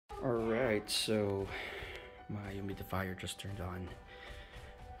Alright, so my humidifier just turned on,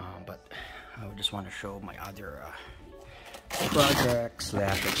 but I just want to show my other project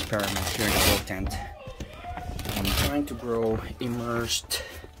slash experiment here in the grow tent. I'm trying to grow immersed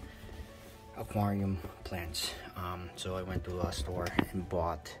aquarium plants. So I went to a store and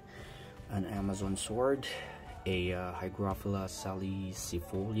bought an Amazon sword, a Hygrophila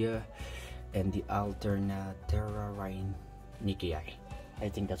salicifolia, and the Alternatera rhynicii. I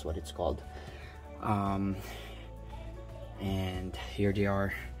think that's what it's called. And here they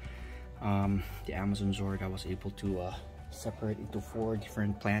are. The Amazon sword, I was able to separate into 4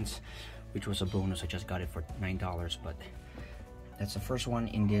 different plants, which was a bonus. I just got it for $9, but that's the first one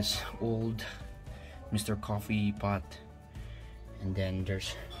in this old Mr. Coffee pot. And then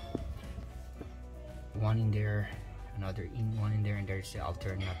there's one in there, one in there, and there's the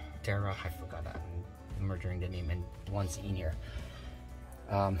Alternatera. I forgot that, I'm murdering the name, and one's in here.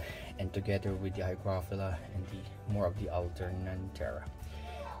 And together with the Hygrophila and the more of the Alternatera.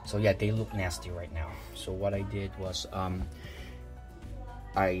 So yeah, they look nasty right now. So what I did was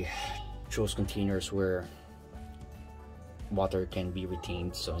I chose containers where water can be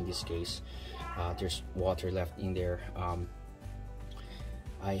retained. So in this case, there's water left in there.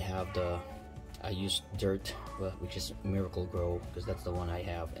 I used dirt, which is Miracle Grow, because that's the one I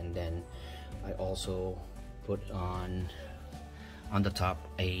have, and then I also put on the top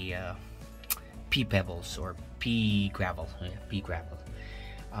a pea pebbles or pea gravel. Pea gravel.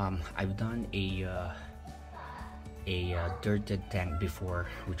 I've done a dirted tank before,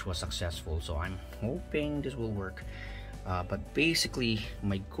 which was successful, so I'm hoping this will work. But basically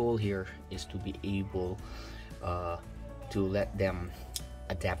my goal here is to be able to let them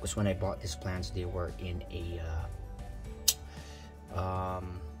adapt, because when I bought these plants, they were in a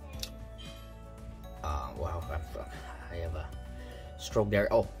wow, I have a stroke there.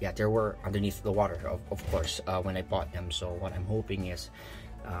 Oh yeah, they were underneath the water, of course, when I bought them. So what I'm hoping is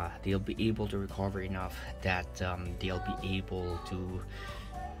they'll be able to recover enough that they'll be able to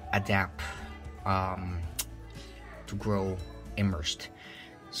adapt to grow immersed.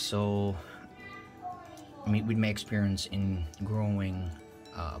 So with my experience in growing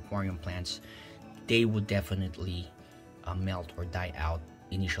aquarium plants, they would definitely melt or die out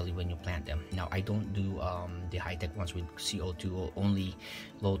initially when you plant them. Now I don't do the high-tech ones with CO2, only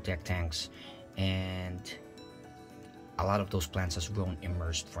low-tech tanks, and a lot of those plants has grown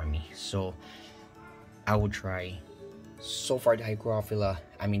immersed for me. So I would try. So far the Hygrophila,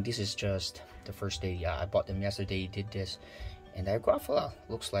 I mean, this is just the first day. I bought them yesterday, did this, and the Hygrophila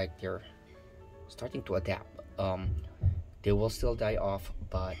looks like they're starting to adapt. They will still die off,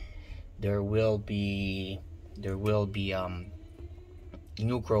 but there will be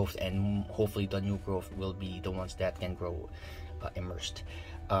new growth, and hopefully the new growth will be the ones that can grow immersed.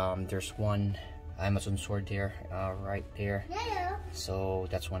 There's one Amazon sword there, right there. So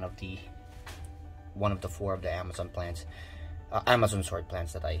that's one of the 4 of the Amazon plants, Amazon sword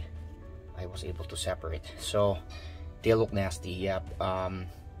plants that I was able to separate. So they look nasty. Yep. I'm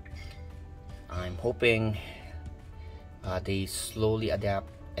hoping they slowly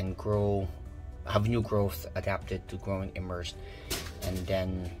adapt and grow, have new growth adapted to growing immersed, and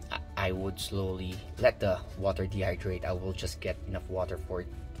then I would slowly let the water dehydrate. I will just get enough water for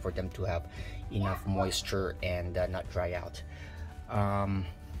them to have enough moisture and not dry out.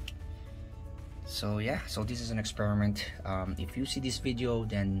 So yeah, so this is an experiment. If you see this video,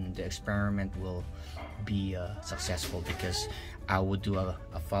 then the experiment will be successful, because I would do a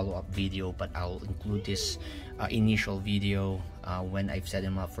follow-up video, but I'll include this initial video when I've set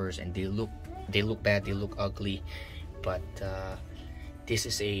them up first, and they look bad, they look ugly. But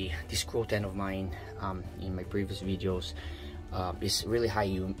this grow tent of mine, in my previous videos, is really high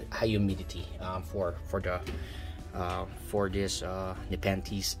humidity for this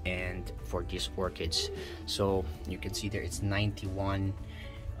Nepenthes and for these orchids. So you can see there it's 91,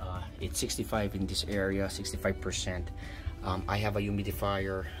 it's 65 in this area, 65%. I have a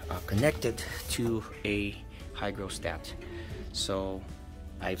humidifier connected to a hygrostat, so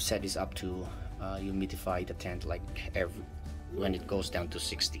I've set this up to humidify the tent like when it goes down to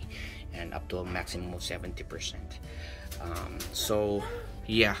 60 and up to a maximum of 70%. So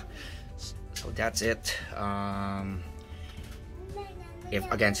yeah, so that's it. If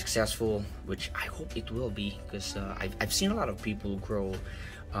again successful, which I hope it will be, because I've seen a lot of people grow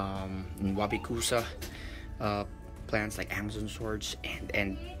Wabikusa plants like Amazon swords,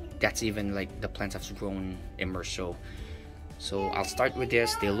 and that's even like the plants have grown immersed. So I'll start with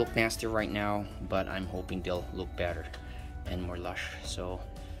this. They look nasty right now, but I'm hoping they'll look better and more lush. So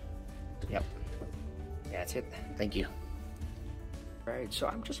yep, that's it. Thank you. Right, so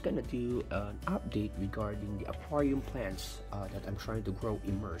I'm just gonna do an update regarding the aquarium plants that I'm trying to grow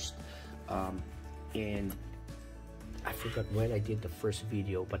immersed. And I forgot when I did the first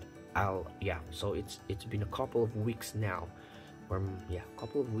video, but so it's been a couple of weeks now, or yeah, a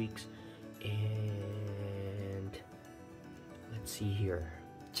couple of weeks. And let's see here.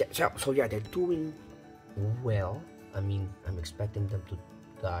 So yeah, they're doing well. I mean, I'm expecting them to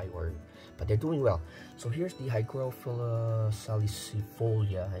die, but they're doing well. So here's the Hygrophila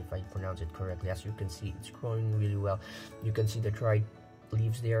salicifolia, if I pronounce it correctly. As you can see, it's growing really well. You can see the dried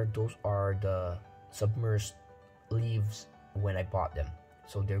leaves there. Those are the submerged leaves when I bought them.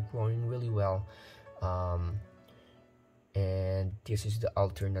 So they're growing really well. And this is the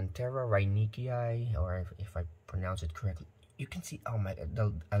Alternanthera rhynickii, or if I pronounce it correctly. You can see, oh my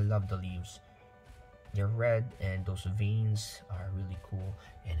god, I love the leaves. They're red, and those veins are really cool.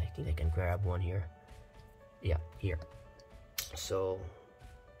 And I think I can grab one here. Yeah, here. So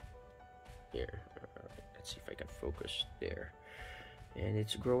here, let's see if I can focus there. And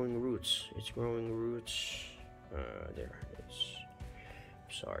it's growing roots. It's growing roots. There it is.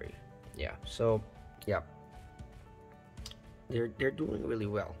 Sorry. Yeah. So yeah, they're doing really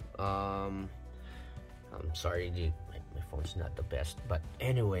well. I'm sorry, my phone's not the best, but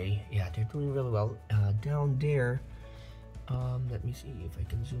anyway, yeah, they're doing really well. Down there, let me see if I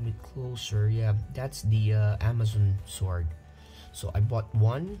can zoom it closer. Yeah, that's the Amazon sword. So I bought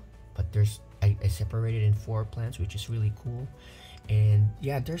one, but I separated in 4 plants, which is really cool. And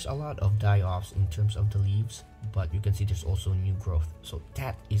yeah, there's a lot of die-offs in terms of the leaves, but you can see there's also new growth. So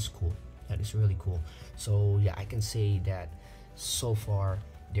that is cool. That is really cool. So yeah, I can say that so far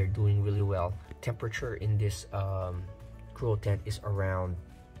they're doing really well. Temperature in this grow tent is around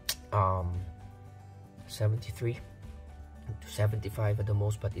 73 to 75 at the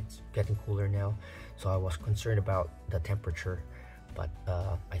most, but it's getting cooler now. So I was concerned about the temperature, but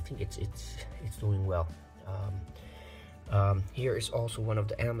I think it's doing well. Here is also one of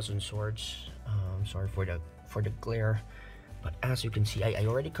the Amazon swords. Sorry for the glare, but as you can see, I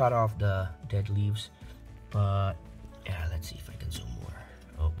already cut off the dead leaves. But yeah, let's see if I can zoom more.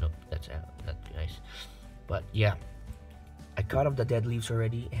 Oh no, that's nice. But yeah, I cut off the dead leaves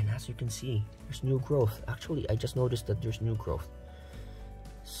already, and as you can see, there's new growth. Actually, I just noticed that there's new growth.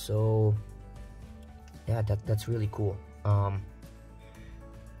 So yeah, that's really cool. I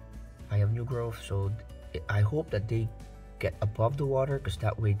have new growth, so I hope that they get above the water, because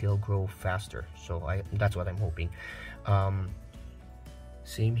that way they'll grow faster. So that's what I'm hoping.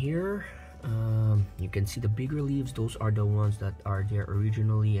 Same here. You can see the bigger leaves. Those are the ones that are there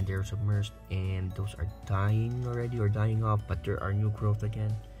originally, and they're submerged, and those are dying already or dying off, but there are new growth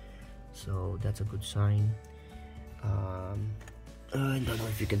again, so that's a good sign. I don't know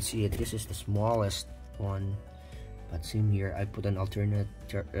if you can see it. This is the smallest one, but same here. I put an alternate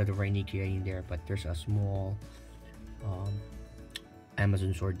the rhynickii in there, but there's a small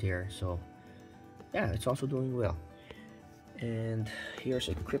Amazon sword there. So yeah, it's also doing well. And here's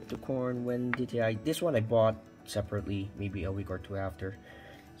a cryptocorn. When did this one I bought separately, maybe a week or 2 after.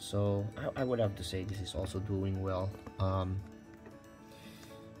 So I would have to say this is also doing well.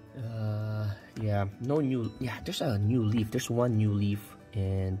 Yeah, there's a new leaf. There's one new leaf,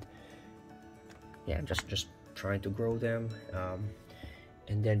 and yeah, I'm just trying to grow them.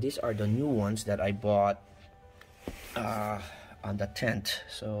 And then these are the new ones that I bought on the tent,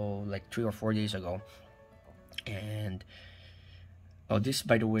 so like 3 or 4 days ago. And oh, this,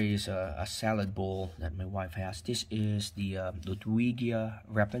 by the way, is a salad bowl that my wife has. This is the Ludwigia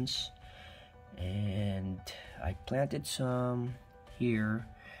repens, and I planted some here,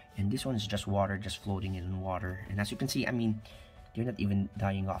 and this one is just water, just floating in water. And as you can see, I mean, they're not even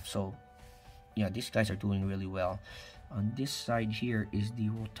dying off. So yeah, these guys are doing really well. On this side here is the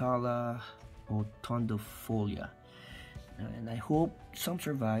Rotala rotundifolia, and I hope some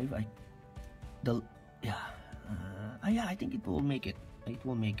survive. I think it will make it. It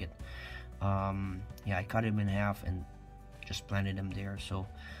will make it. Yeah, I cut him in half and just planted him there. So,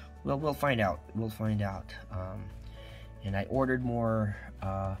 well, we'll find out. We'll find out. And I ordered more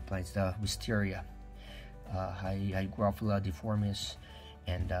plants, the wisteria, Hygrophila deformis,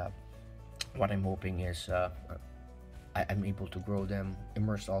 and what I'm hoping is I'm able to grow them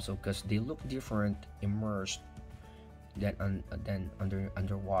immersed also, because they look different immersed than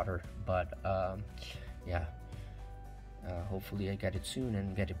underwater. But yeah. Hopefully I get it soon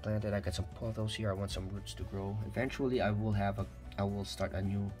and get it planted. I got some pothos here. I want some roots to grow. Eventually I will start a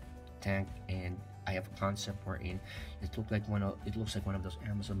new tank, and I have a concept wherein it looks like one of those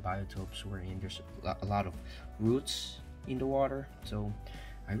Amazon biotopes wherein there's a lot of roots in the water. So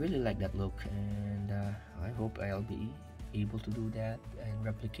I really like that look, and I hope I'll be able to do that and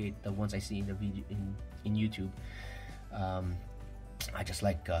replicate the ones I see in the video in YouTube. I just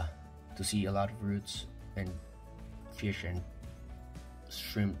like to see a lot of roots and fish and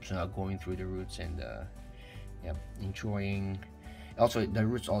shrimps going through the roots, and yeah, enjoying. Also, the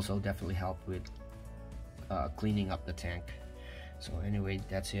roots also definitely help with cleaning up the tank. So anyway,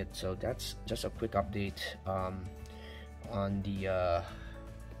 that's it. So that's just a quick update on the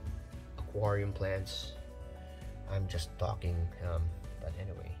aquarium plants. I'm just talking, but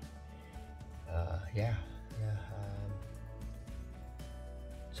anyway, yeah.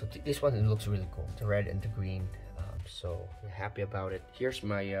 So this one, it looks really cool, the red and the green. So happy about it. Here's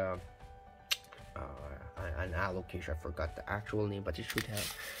my an allocation. I forgot the actual name, but it should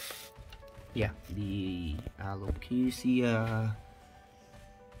have, yeah, the alocasia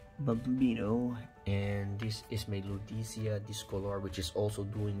bambino, and this is my lutetia discolor, which is also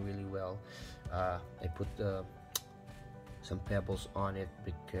doing really well. I put some pebbles on it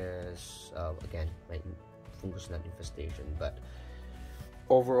because again, my fungus gnat infestation. But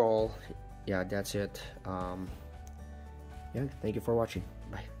overall, yeah, that's it. Yeah, thank you for watching.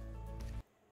 Bye.